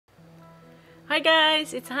Hi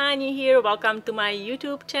guys, it's Hani here. Welcome to my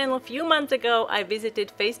YouTube channel. A few months ago I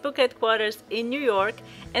visited Facebook headquarters in New York,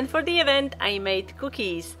 and for the event I made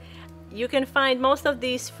cookies. You can find most of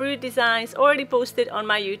these fruit designs already posted on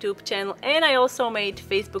my YouTube channel, and I also made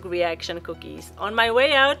Facebook reaction cookies. On my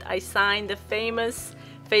way out I signed the famous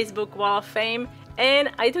Facebook Wall of Fame,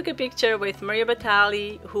 and I took a picture with Maria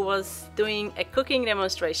Batali, who was doing a cooking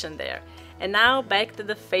demonstration there. And now back to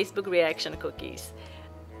the Facebook reaction cookies.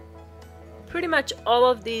 Pretty much all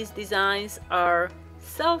of these designs are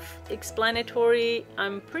self-explanatory.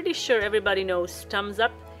 I'm pretty sure everybody knows thumbs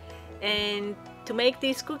up. And to make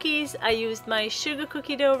these cookies I used my sugar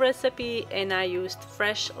cookie dough recipe and I used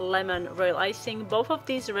fresh lemon royal icing. Both of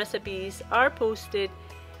these recipes are posted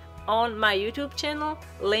on my YouTube channel.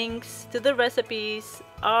 Links to the recipes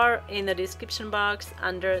are in the description box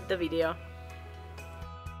under the video.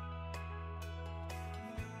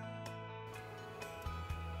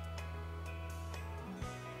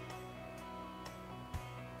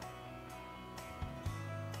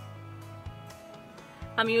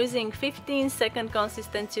 I'm using 15-second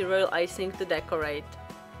consistency royal icing to decorate.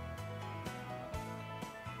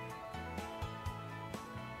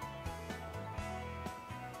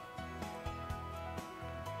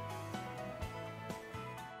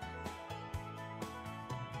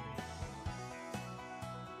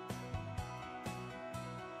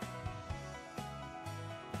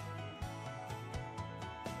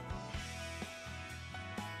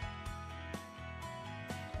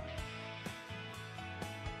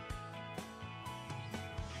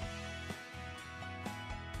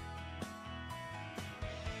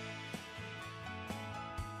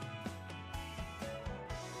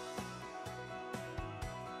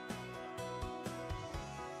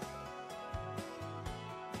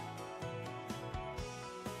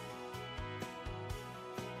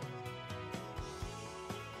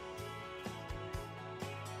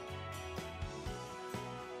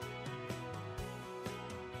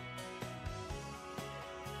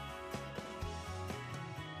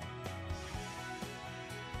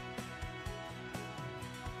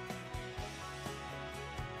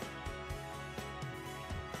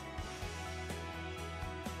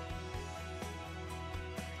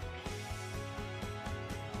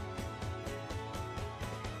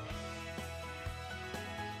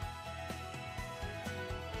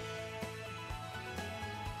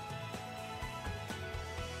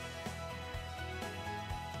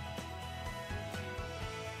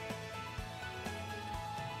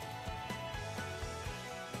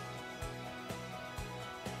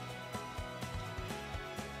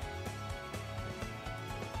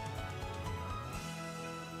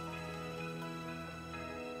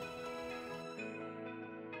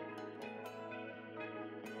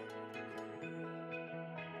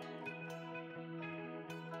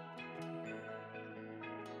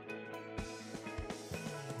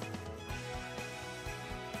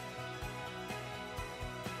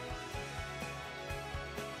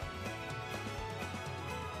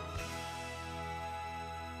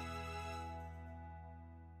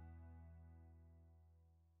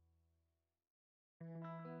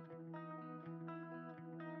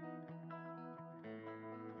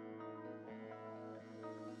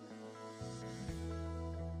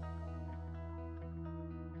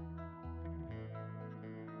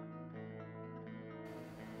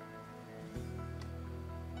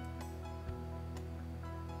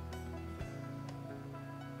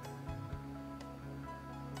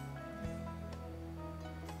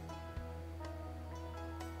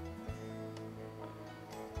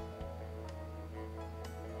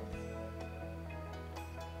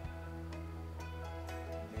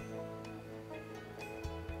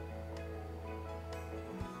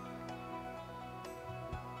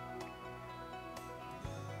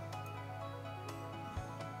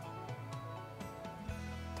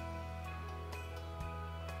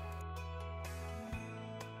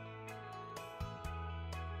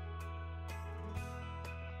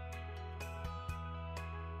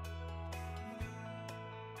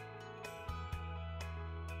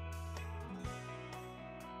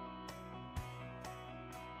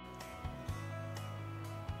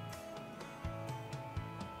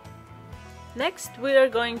 Next we are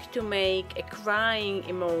going to make a crying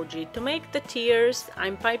emoji. To make the tears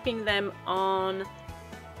I'm piping them on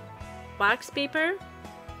wax paper,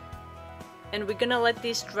 and we're gonna let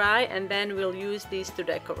these dry and then we'll use these to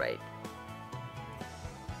decorate.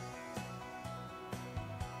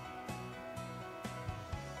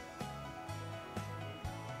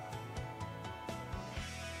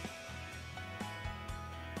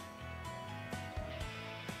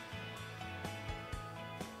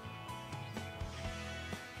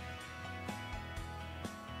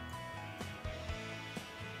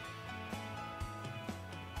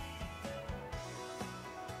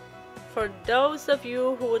 For those of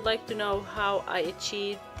you who would like to know how I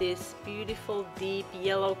achieved this beautiful deep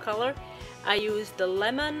yellow color, I used the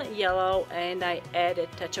lemon yellow and I added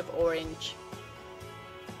a touch of orange.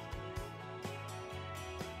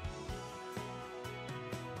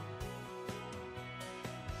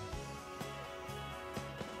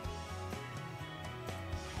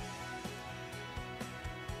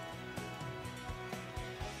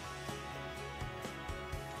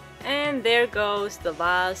 And there goes the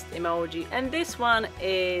last emoji, and this one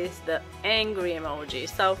is the angry emoji.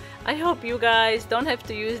 So I hope you guys don't have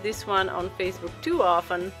to use this one on Facebook too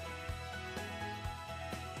often.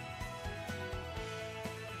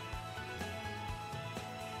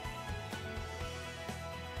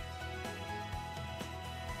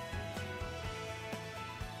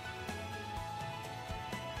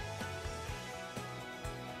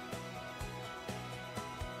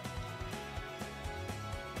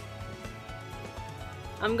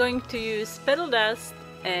 I'm going to use petal dust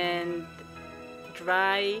and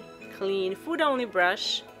dry, clean, food-only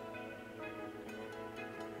brush.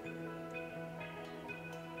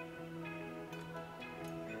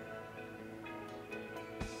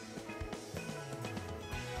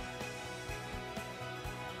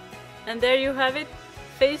 And there you have it,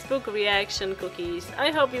 Facebook reaction cookies.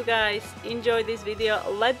 I hope you guys enjoyed this video.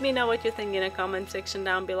 Let me know what you think in the comment section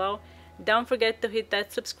down below. Don't forget to hit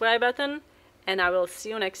that subscribe button, and I will see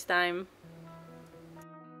you next time.